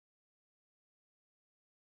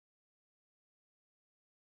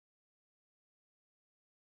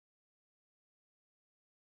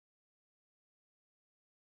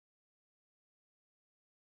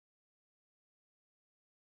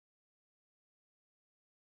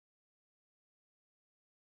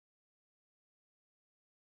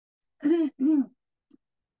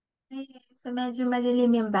So medyo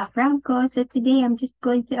madilim yung background ko. So today I'm just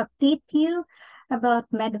going to update you about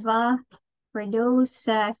Medva for those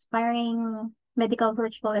aspiring medical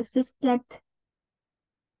virtual assistant.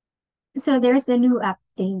 So there's a new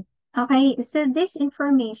update. Okay, so these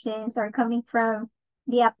informations are coming from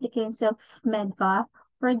the applicants of Medva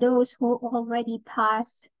for those who already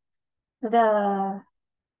passed the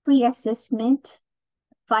pre-assessment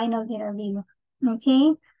final interview.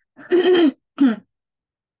 Okay?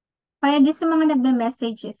 Kaya di sa mga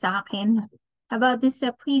nagme-message sa akin about this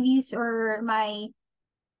previous or my,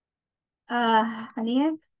 ano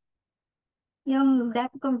yan? Yung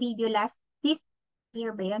dati kong video this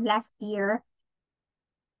year ba yun? Last year.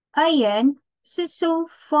 Ayan. So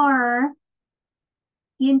far,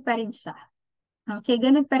 yun pa rin siya. Okay,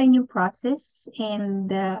 ganun pa rin yung process. And,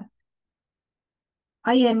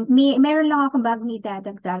 ayan, meron lang ako bagong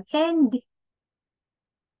idadagdag. And,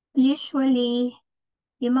 usually,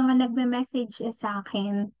 yung mga nagme-message sa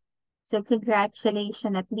akin, so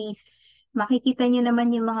congratulations, at least makikita nyo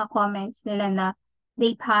naman yung mga comments nila na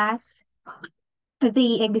they pass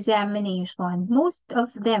the examination. Most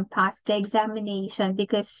of them pass the examination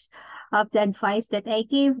because of the advice that I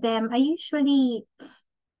gave them. I usually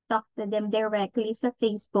talk to them directly sa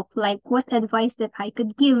Facebook, like what advice that I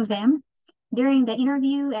could give them during the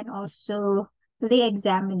interview and also the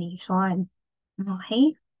examination.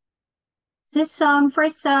 Okay? So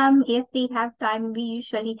for some, if they have time, we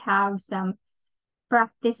usually have some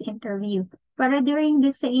practice interview. Para during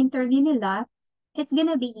this interview nila, it's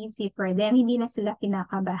gonna be easy for them. Hindi na sila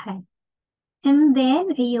kinakabahan. And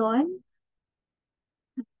then, ayun,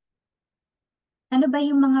 ano ba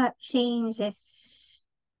yung mga changes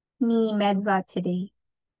ni Medva today?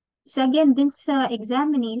 So again, dun sa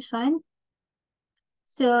examination,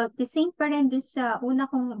 so the same pa rin dun sa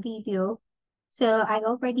una kong video. So I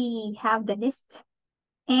already have the list.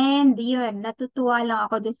 And yun, natutuwa lang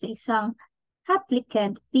ako dun sa isang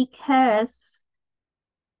applicant because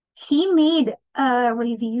he made a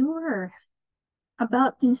reviewer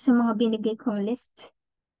about dun sa mga binigay kong list.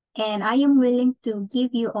 And I am willing to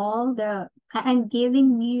give you all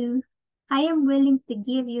I am willing to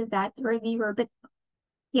give you that reviewer. But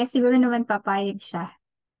yes, siguro naman papayag siya.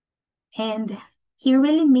 And he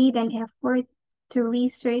really made an effort to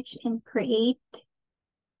research and create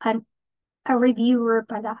a reviewer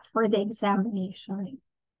pala for the examination.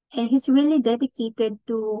 And he's really dedicated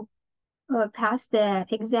to pass the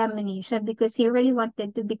examination because he really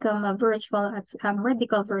wanted to become a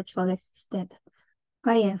medical virtual assistant.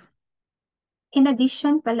 Kaya, in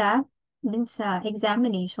addition pala, dun sa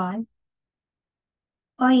examination,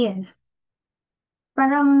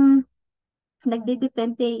 parang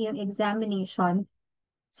nagdidepende yung examination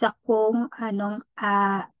sa kung anong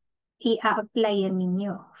i-a-applyan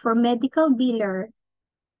ninyo. For medical biller,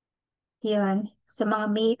 yun, sa mga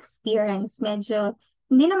may experience,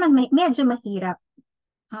 hindi naman medyo mahirap.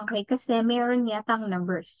 Okay, kasi meron yatang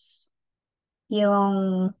numbers.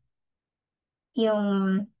 Yung, yung,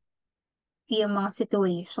 yung mga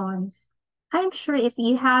situations. I'm sure if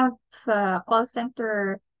you have call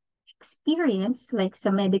center experience, like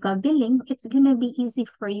sa medical billing, it's gonna be easy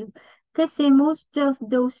for you. Kasi most of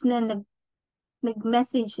those na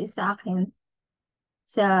nag-message sa akin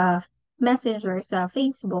sa Messenger, sa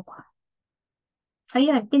Facebook,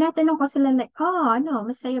 ayan, tinatanong ko sila like, ano,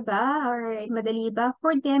 masaya ba? Or madali ba?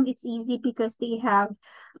 For them, it's easy because they have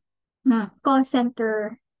call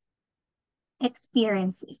center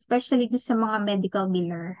experience, especially just sa mga medical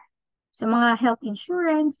biller. Sa mga health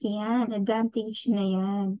insurance, yan, advantage na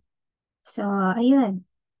yan. So, ayun.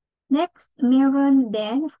 Next, meron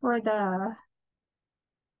din for the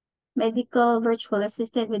medical virtual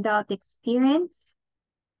assistant without experience.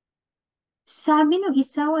 Sabi nung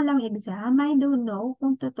isa, walang exam. I don't know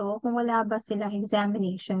kung totoo, kung wala ba silang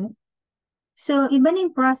examination. So, iba na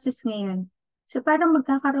yung process ngayon. So, parang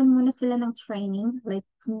magkakaroon muna sila ng training, like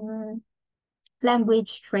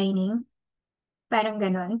language training. Parang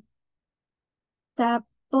ganon.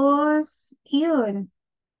 Tapos, yun.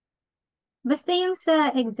 Basta yung sa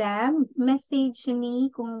exam, message me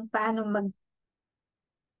kung paano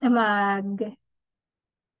ano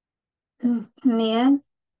yan?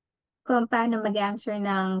 Kung paano mag-answer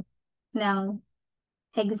ng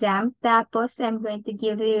exam. Tapos, I'm going to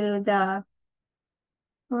give you the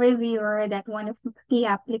reviewer that one of the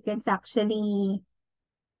applicants actually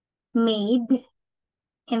made.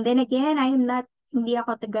 And then again, hindi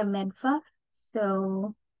ako taga Medva.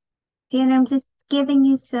 So, and I'm just giving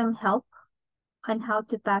you some help on how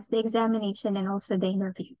to pass the examination and also the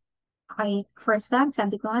interview. Okay, first time,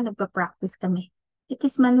 sabi ko nga, nagpa-practice kami.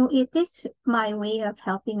 it is my way of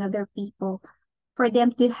helping other people for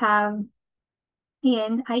them to have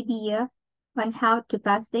an idea on how to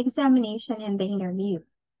pass the examination and the interview.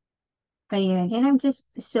 Ayan. And I'm just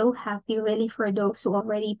so happy really for those who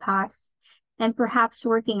already passed and perhaps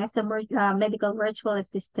working as a medical virtual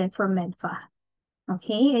assistant for Medva.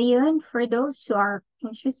 Okay, ayun, for those who are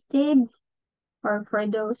interested or for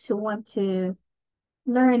those who want to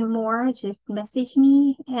learn more, just message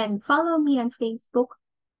me and follow me on Facebook.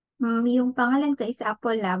 Yung pangalan ko is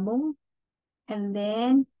Apple Labong. And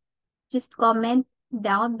then, just comment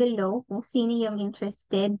down below kung sino yung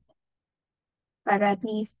interested para at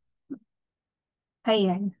least,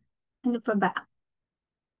 ayan. Ano pa ba?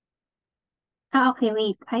 Okay,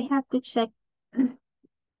 wait. I have to check.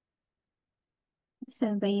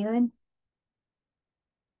 Saan ba yun?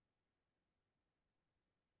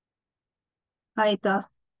 Ito.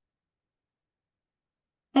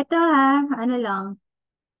 Ito ano lang.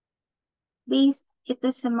 Based ito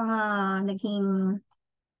sa mga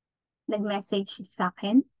nag-message sa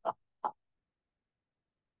akin.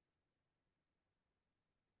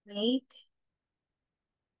 Wait.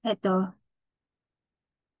 Ito.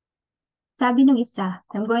 Sabi ng isa,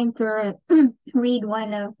 I'm going to read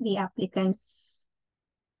one of the applicants'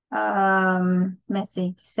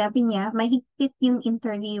 message. Sabi niya, mahigpit yung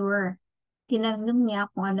interviewer. Tinanong niya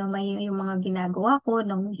kung ano may yung mga ginagawa ko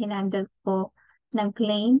nung hinandle ko ng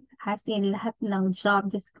claim, as in lahat ng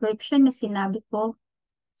job description na sinabi ko.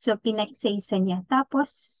 So, pinaisa-isa niya.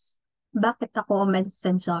 Tapos, bakit ako umalis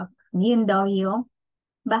sa job? Yun daw yung,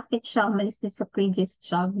 bakit siya umalis sa previous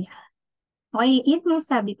job niya. Okay, yun nga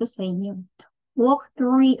sabi ko sa inyo. Walk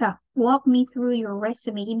me through your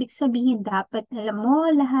resume. Ibig sabihin, dapat alam mo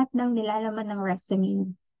lahat ng nilalaman ng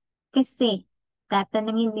resume. Kasi,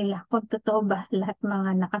 tatanungin nila kung totoo ba lahat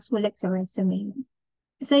mga nakasulat sa resume.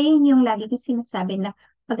 So, yun yung lagi ko sinasabi na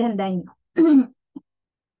paghanda nyo.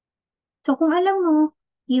 So, kung alam mo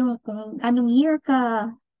yung kung anong year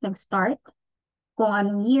ka nag-start, kung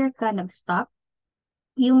anong year ka nag-stop,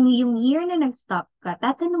 yung year na nag-stop ka,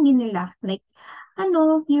 tatanungin nila, like,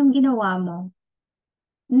 ano yung ginawa mo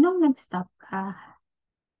nung nag-stop ka?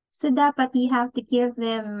 So, dapat you have to give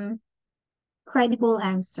them credible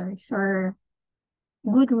answers or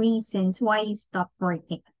good reasons why you stopped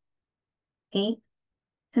working. Okay?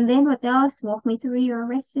 And then, what else? Walk me through your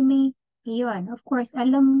resume. Yun. Of course,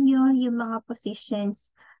 alam nyo yung mga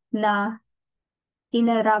positions na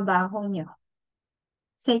tinarabaho nyo.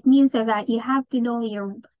 So, it means that you have to know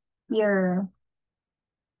your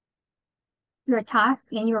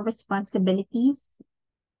tasks and your responsibilities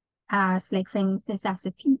as, like, for instance, as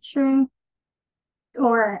a teacher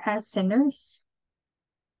or as a nurse.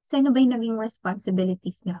 So, ano ba yung naging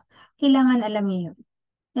responsibilities nyo? Kailangan alam nyo yun.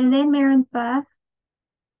 And then, meron pa,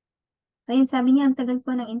 ayun, sabi niya, ang tagal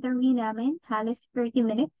po ng interview namin, halos 30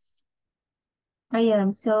 minutes.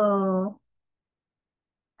 Ayun, so,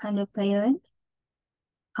 ano pa yun?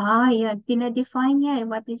 Yun, pinadefine niya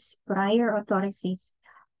what is prior authorization.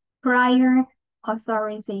 Prior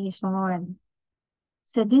authorization.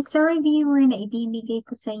 So, dun sa reviewer na ibibigay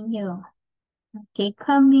ko sa inyo, okay,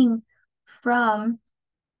 coming from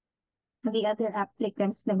the other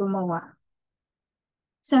applicants na gumawa.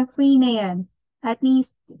 So, free na yan. At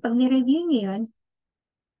least, pag ni-review nyo yun,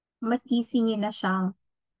 mas easy nyo na siyang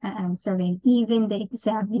answering, even the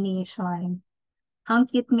examination. Ang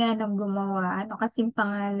cute nga nung gumawa. Ano kasing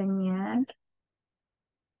pangalan niya?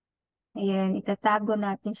 Ayan, itatago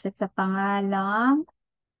natin siya sa pangalang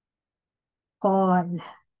Paul.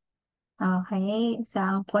 Okay,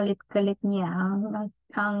 isang kulit-kulit niya.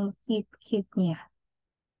 Ang cute-cute niya.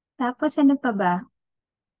 Tapos ano pa ba?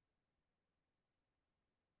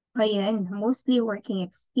 Ayan, mostly working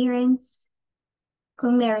experience.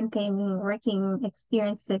 Kung meron kayong working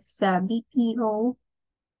experiences sa BPO,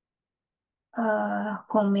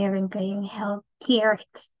 kung meron kayong healthcare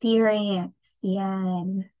experience,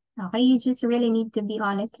 yan. Okay, you just really need to be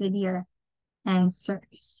honest with your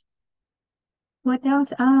answers. What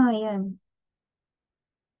else? Yan.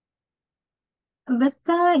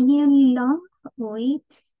 Basta, yun lang. Wait.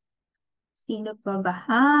 Sino pa ba?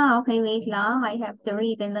 Okay, wait lang. I have to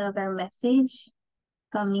read another message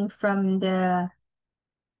coming from the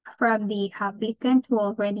applicant who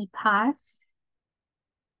already passed.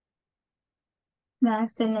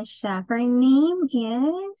 Nasa na siya? Her name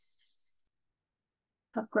is,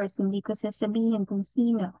 of course, hindi ko sasabihin kung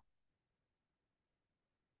sino.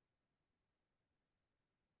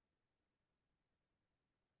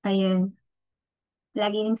 Ayun.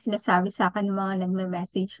 Lagi nang sinasabi sa akin ng mga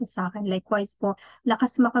nagme-message sa akin. Likewise po,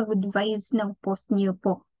 lakas maka-good vibes ng post niyo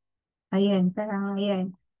po. Ayun, parang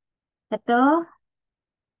ayun. Ito,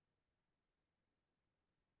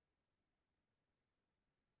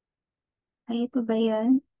 Ay, ito ba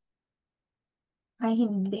yan? Ay,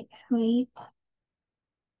 hindi. Wait.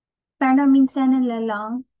 Parang minsan na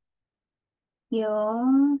lang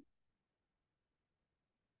yung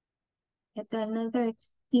ito another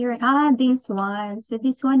experience. Ah, this one. So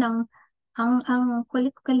this one, ang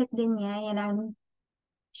kulit-kulit din niya. Yan ang,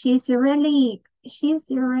 she's really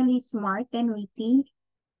smart and witty.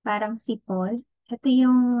 Parang si Paul.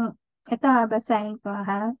 Ito basahin ko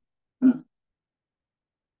ha.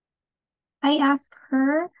 I asked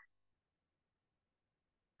her,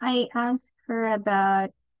 I asked her about,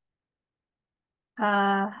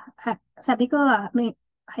 uh, sabi ko,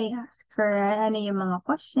 I asked her, ano yung mga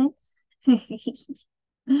questions.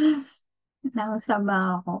 Nang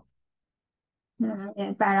sama ako.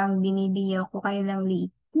 Parang binibigyan ko kayo ng lead.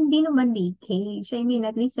 Hindi naman leakage. I mean,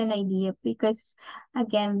 at least an idea because,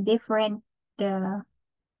 again, different uh,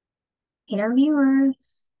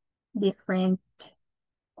 interviewers, different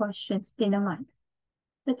questions din naman.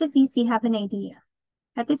 But at least you have an idea.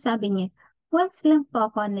 At least sabi niya, once lang po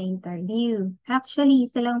ako na interview. Actually,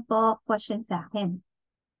 isa lang po question sa akin.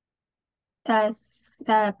 Tapos,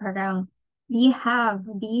 parang, do you have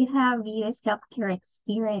US healthcare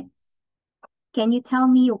experience? Can you tell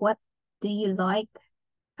me what do you like?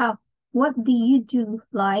 Oh, what do you do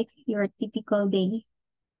like your typical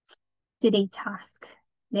day-to-day task?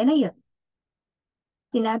 Then, ayun.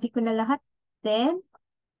 Sinabi ko na lahat. Then,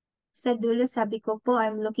 sa dulo, sabi ko po,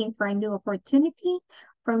 I'm looking for a new opportunity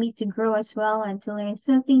for me to grow as well and to learn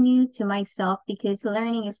something new to myself because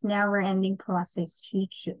learning is never-ending process.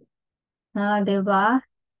 Chuchu. Ah, diba?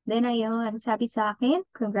 Then, ayun, sabi sa akin,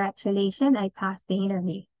 congratulations, I passed the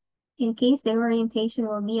interview. In case the orientation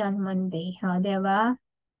will be on Monday. Ha, diba?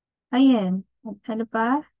 Ayan. Ano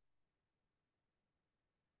pa?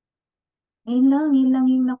 Yun lang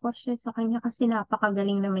yung na-question sa kanya kasi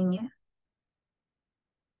napakagaling naman niya.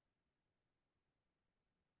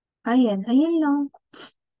 Ayan lang.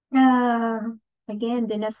 Again,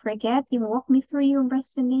 do not forget, you walk me through your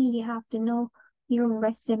resume. You have to know your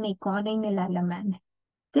resume kung ano yung nilalaman.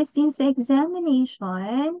 This is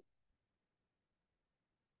examination.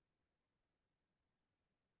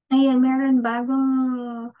 Ayan, meron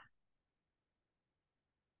bagong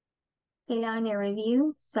kailangan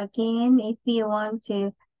i-review. So again, if you want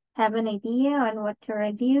to have an idea on what to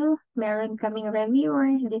review, meron kaming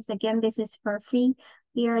reviewer. This is for free.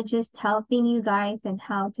 We are just helping you guys on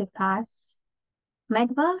how to pass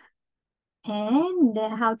Medva and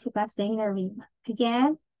how to pass the interview.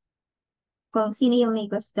 Again, kung sino yung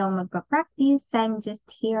may gustong magpa-practice, I'm just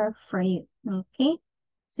here for you. Okay?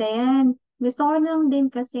 So yan, gusto ko lang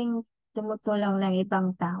din kasing tumutulong ng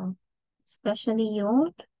ibang tao. Especially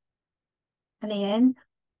ano yan,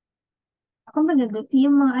 kumbaga,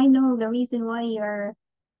 yung mga, I know the reason why you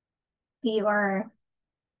are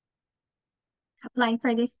applying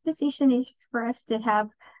for this position is for us to have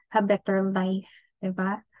a better life,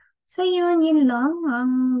 diba? So yun lang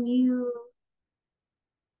ang you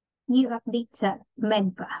update sa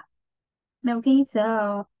Medva. Okay,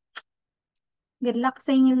 so good luck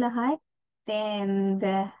sa inyo lahat. And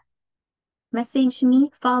message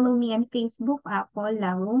me, follow me on Facebook, Apple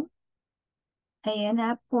Labong. Ayan,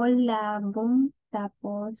 Apple Labong.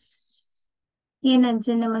 Tapos, yan,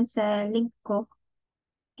 nandyan naman sa link ko.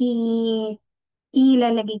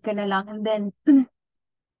 Ilalagay ko na lang. And then,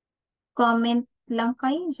 comment lang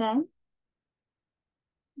kayo dyan.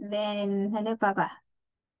 Then, ano pa ba?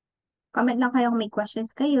 Comment lang kayo kung may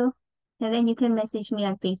questions kayo. And then you can message me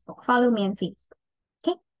on Facebook. Follow me on Facebook.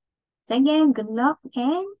 Okay? So again, good luck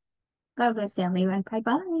and God bless everyone.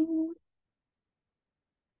 Bye-bye.